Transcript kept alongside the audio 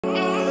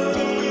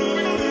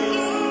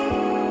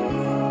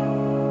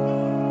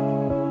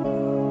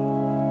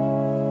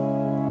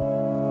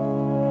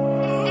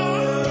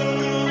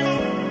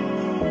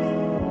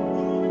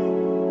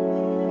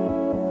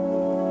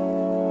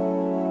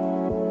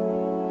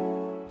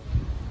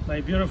my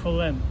beautiful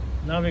lamb.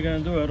 Now we're gonna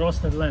do a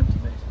roasted lamb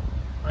today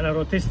on a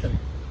rotisserie.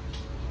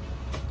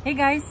 Hey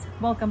guys,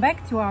 welcome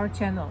back to our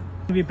channel.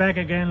 We'll be back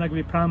again like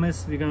we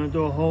promised. We're gonna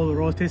do a whole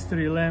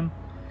rotisserie lamb.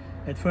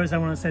 At first I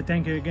want to say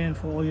thank you again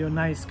for all your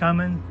nice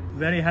comments.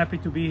 Very happy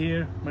to be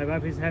here. My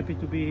wife is happy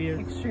to be here.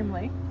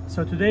 Extremely.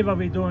 So today what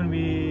we're doing,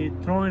 we're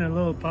throwing a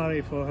little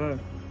party for her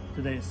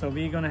today. So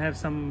we're gonna have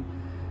some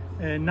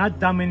not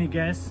that many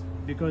guests,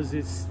 because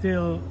it's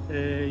still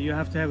you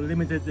have to have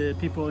limited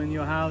people in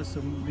your house.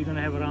 So we're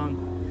gonna have around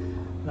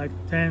like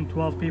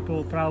 10-12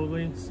 people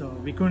probably. So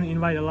we couldn't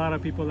invite a lot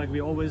of people like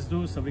we always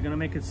do, so we're gonna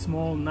make it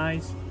small,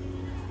 nice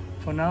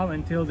for now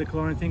until the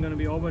quarantine gonna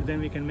be over. Then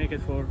we can make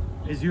it for,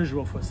 as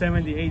usual, for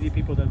 70-80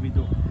 people that we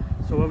do.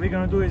 So what we're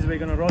gonna do is we're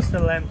gonna roast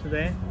the lamb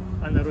today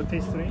on the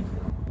rotisserie,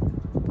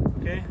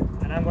 okay?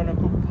 And I'm gonna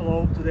cook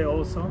pulao today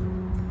also.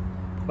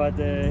 But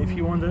if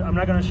you want, I'm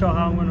not gonna show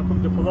how I'm gonna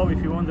cook the pulao.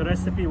 If you want the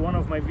recipe, one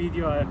of my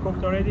video I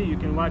cooked already, you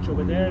can watch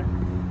over there.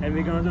 And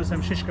we're gonna do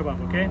some shish kebab,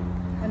 okay?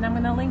 And I'm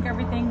gonna link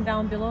everything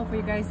down below for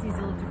you guys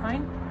easily to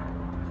find.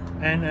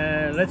 And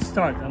let's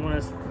start. I'm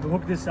gonna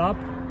hook this up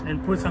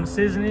and put some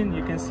seasoning.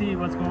 You can see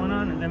what's going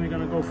on, and then we're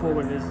gonna go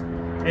forward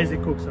as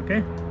it cooks,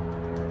 okay?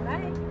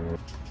 Bye.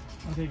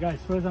 Okay guys,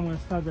 first I'm gonna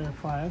start the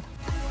fire.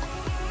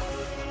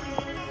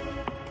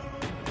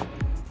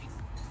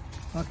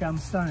 Okay, I'm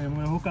starting. I'm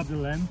gonna hook up the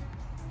lamb.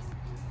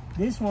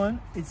 This one,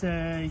 it's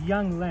a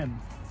young lamb.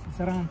 It's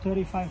around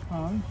 35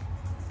 pounds,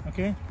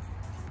 okay?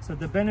 So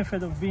the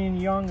benefit of being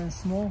young and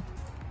small,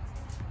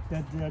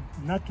 that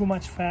not too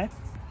much fat,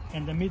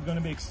 and the meat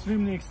gonna be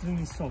extremely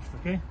soft,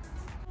 okay?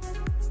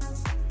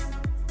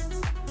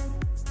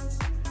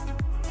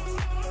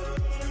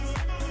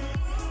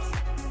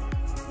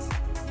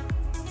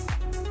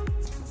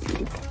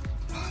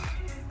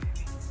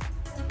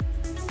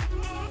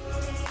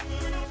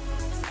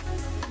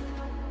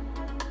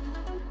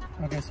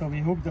 Okay, so we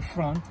hook the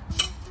front,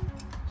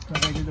 just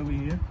like I did over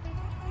here.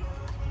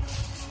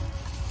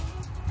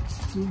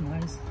 Too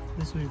nice.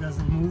 This way it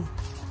doesn't move.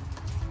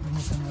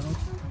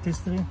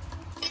 Rotisserie.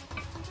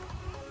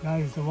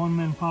 Guys, it's a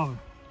one-man power.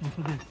 Don't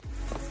forget.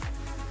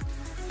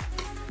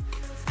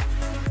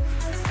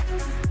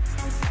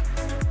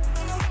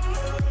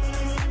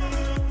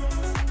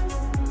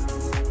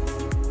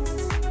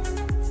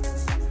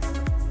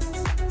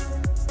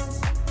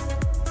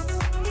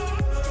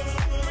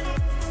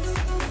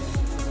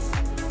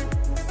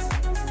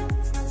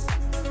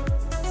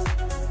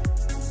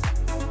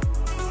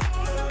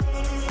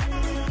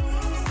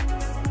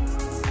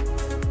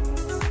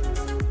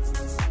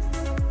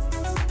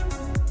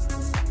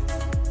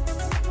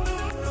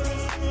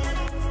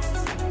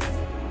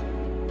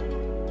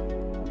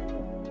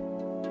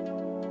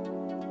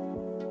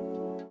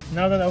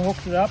 Now that I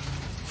hooked it up,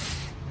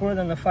 put it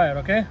on the fire,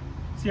 okay?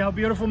 See how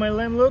beautiful my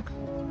lamb look?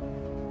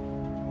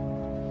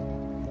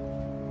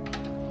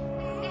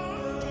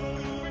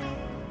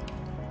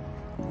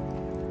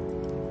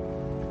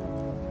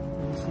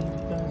 Let me see if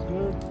it does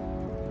good.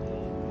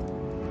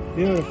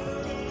 Beautiful.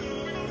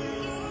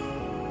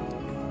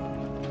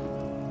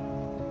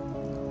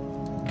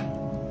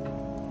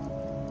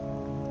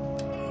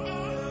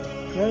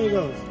 There he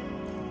goes.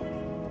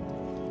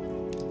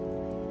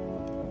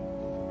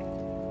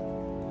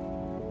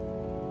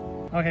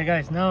 Okay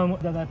guys, now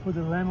that I put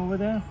the lamb over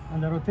there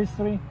on the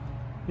rotisserie,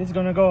 it's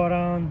gonna go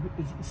around,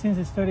 since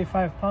it's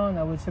 35 pounds,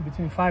 I would say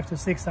between 5 to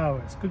 6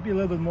 hours. Could be a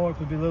little bit more,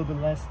 could be a little bit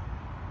less.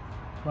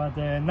 But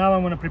now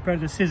I'm gonna prepare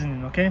the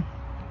seasoning, okay?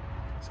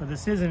 So the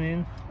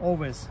seasoning,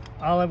 always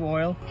olive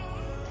oil.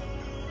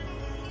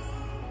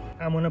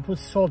 I'm gonna put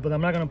salt, but I'm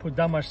not gonna put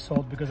that much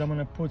salt because I'm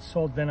gonna put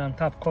salt then on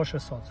top, kosher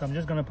salt. So I'm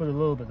just gonna put a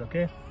little bit,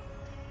 okay?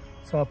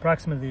 So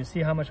approximately, you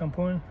see how much I'm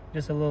putting?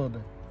 Just a little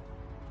bit.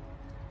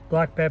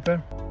 Black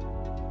pepper.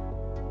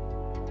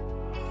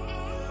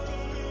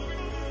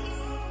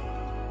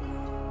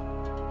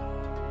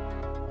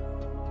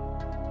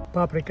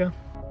 Paprika,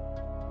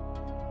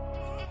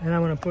 and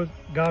I'm gonna put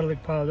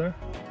garlic powder,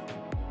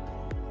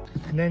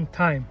 and then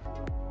thyme.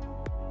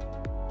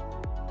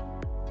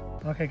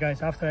 Okay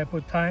guys, after I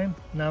put thyme,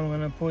 now I'm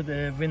gonna put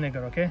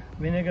vinegar, okay?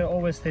 Vinegar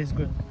always tastes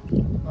good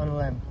on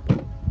lamb.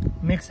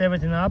 Mix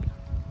everything up.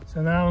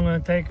 So now I'm gonna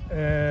take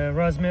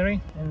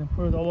rosemary and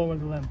put it all over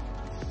the lamb.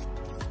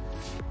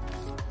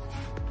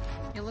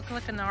 You look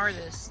like an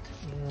artist.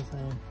 Yes, I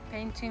am.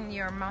 Painting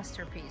your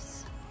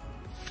masterpiece.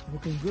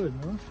 Looking good,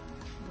 no?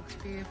 Looks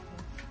beautiful.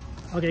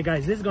 Okay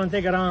guys, this is gonna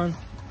take around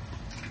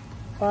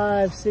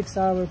 5-6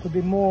 hours, could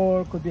be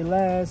more, could be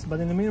less, but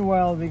in the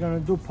meanwhile we're gonna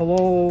do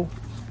pulao,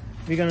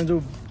 we're gonna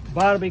do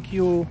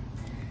barbecue.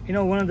 You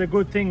know, one of the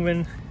good things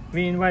when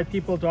we invite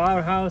people to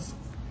our house,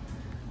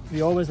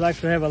 we always like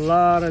to have a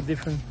lot of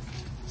different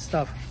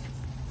stuff.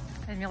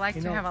 And we like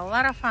to have a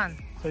lot of fun.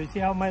 So you see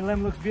how my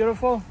lamb looks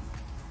beautiful?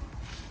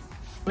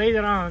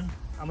 Later on,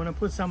 I'm gonna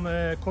put some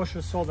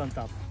kosher salt on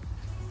top.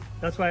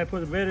 That's why I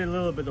put very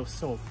little bit of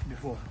salt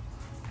before.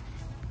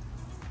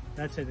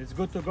 That's it, it's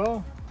good to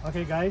go.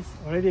 Okay guys,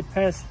 already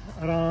passed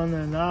around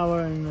an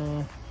hour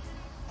and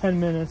 10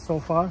 minutes so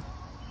far.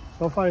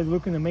 So far it's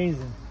looking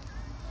amazing.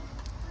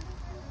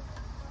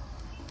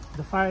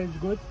 the fire is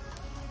good.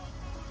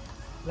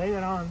 Later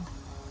on,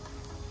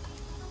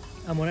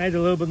 I'm gonna add a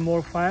little bit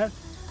more fire.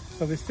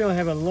 So we still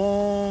have a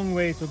long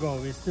way to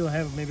go. We still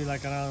have maybe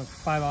like around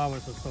 5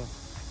 hours or so.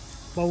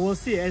 But we'll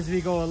see as we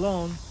go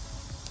along.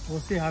 We'll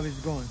see how it's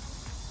going.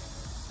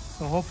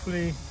 So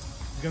hopefully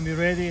it's gonna be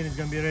ready, and it's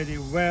gonna be ready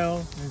well,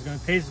 and it's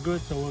gonna taste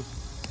good. So we'll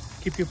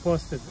keep you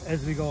posted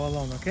as we go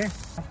along, okay?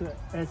 I have to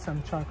add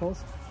some charcoals.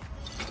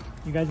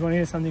 You guys wanna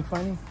hear something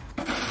funny?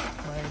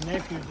 My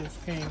nephew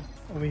just came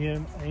over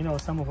here, you know,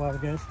 some of our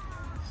guests.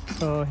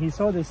 So he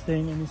saw this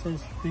thing and he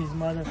says to his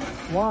mother,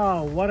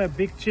 "Wow, what a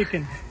big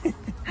chicken."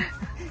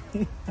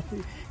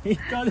 He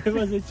thought it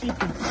was a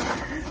chicken.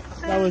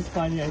 That was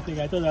funny, I think.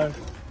 I thought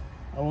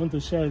I want to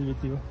share it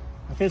with you.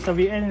 Okay, so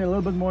we're adding a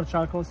little bit more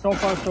charcoal. So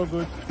far, so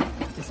good.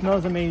 It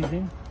smells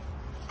amazing.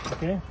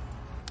 Okay.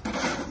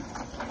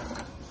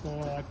 So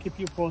I'll keep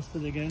you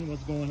posted again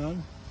what's going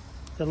on.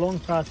 It's a long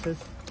process.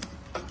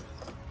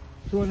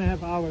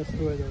 2.5 hours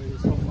to it already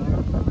so far.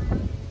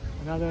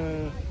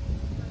 Another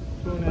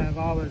 2.5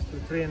 hours to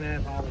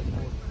 3.5 hours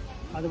more.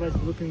 Otherwise,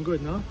 it's looking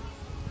good, no?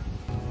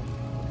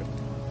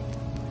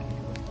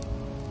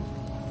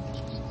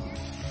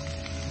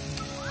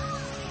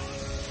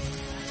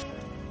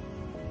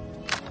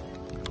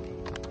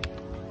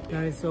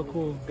 Guys, so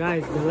cool.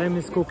 Guys, the lamb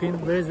is cooking.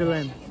 Where's the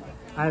lamb?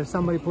 I have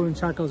somebody putting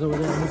charcoals over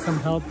there. I need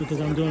some help because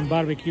I'm doing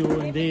barbecue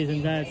and this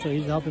and that. So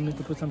he's helping me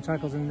to put some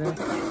charcoals in there.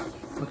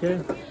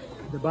 Okay?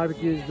 The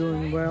barbecue is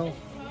doing well.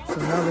 So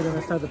now we're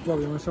gonna start the plug.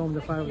 You wanna show them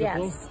the fire of the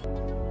plug?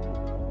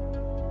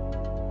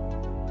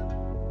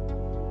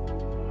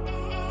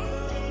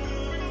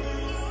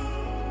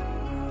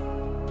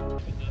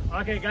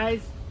 Okay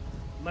guys,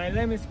 my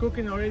lamb is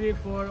cooking already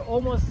for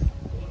almost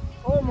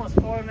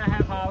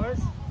 4.5 hours.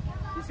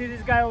 You see,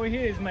 this guy over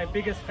here is my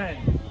biggest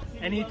fan.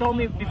 And he told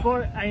me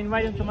before I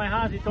invite him to my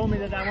house, he told me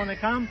that I want to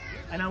come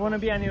and I want to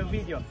be on your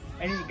video.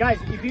 And guys,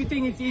 if you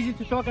think it's easy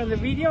to talk on the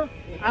video,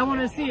 I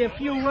want to see a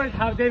few words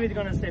how David's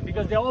going to say,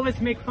 because they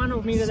always make fun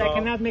of me that I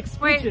cannot make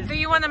speeches. Wait, do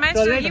you want to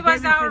mention he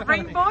was our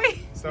ring boy?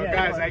 So yeah,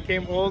 guys, I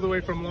came all the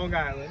way from Long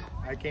Island.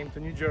 I came to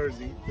New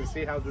Jersey to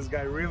see how this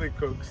guy really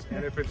cooks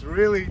and if it's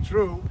really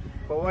true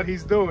for what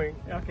he's doing.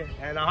 Okay.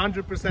 And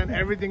 100%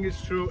 everything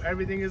is true,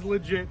 everything is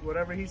legit,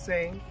 whatever he's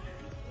saying.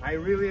 I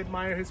really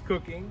admire his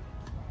cooking.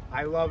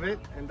 I love it,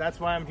 and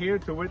that's why I'm here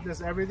to witness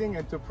everything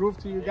and to prove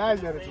to you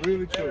guys that it's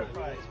really true.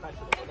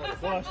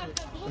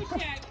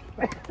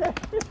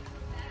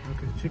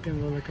 Okay,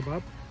 chicken roll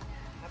kebab.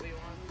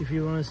 If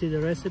you want to see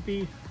the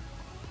recipe,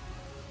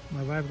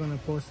 my wife gonna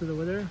post it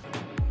over there.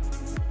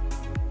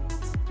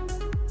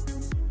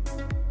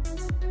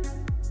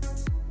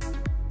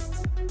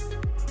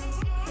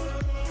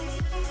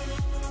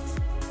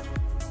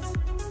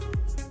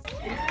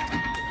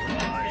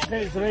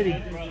 It's ready.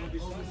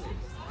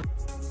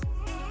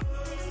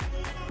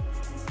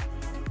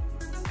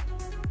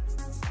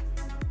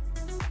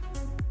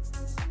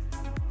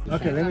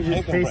 Okay, let me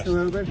just taste a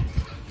little bit.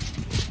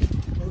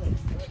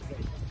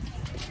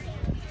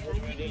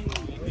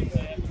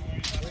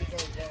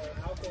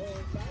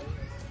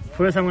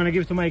 First, I'm gonna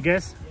give to my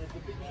guest.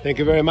 Thank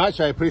you very much.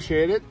 I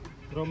appreciate it.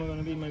 Roma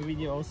gonna be in my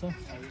video also.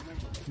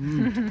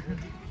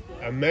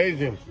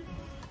 Amazing.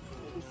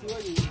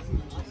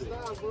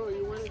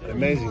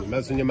 Amazing.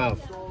 Melts in your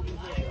mouth.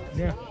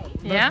 Yeah.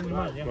 Yeah?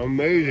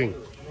 Amazing.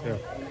 Yeah.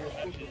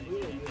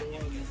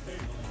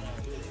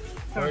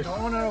 First, the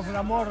owner of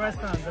L'Amour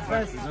restaurant, the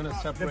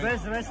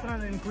best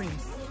restaurant in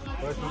Queens.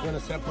 First, we're gonna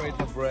separate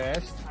the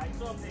breast.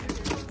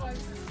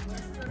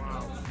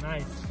 Wow,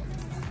 nice.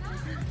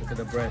 Look at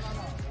the breast.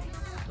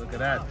 Look at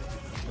that.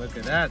 Look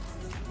at that.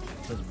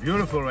 That's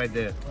beautiful right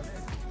there.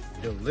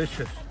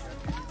 Delicious.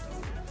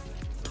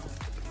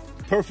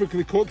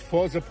 Perfectly cooked,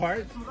 falls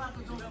apart.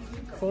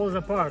 Falls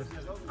apart.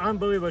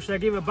 Unbelievable. Should I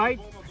give a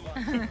bite?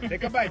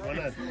 Take a bite. Why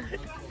not?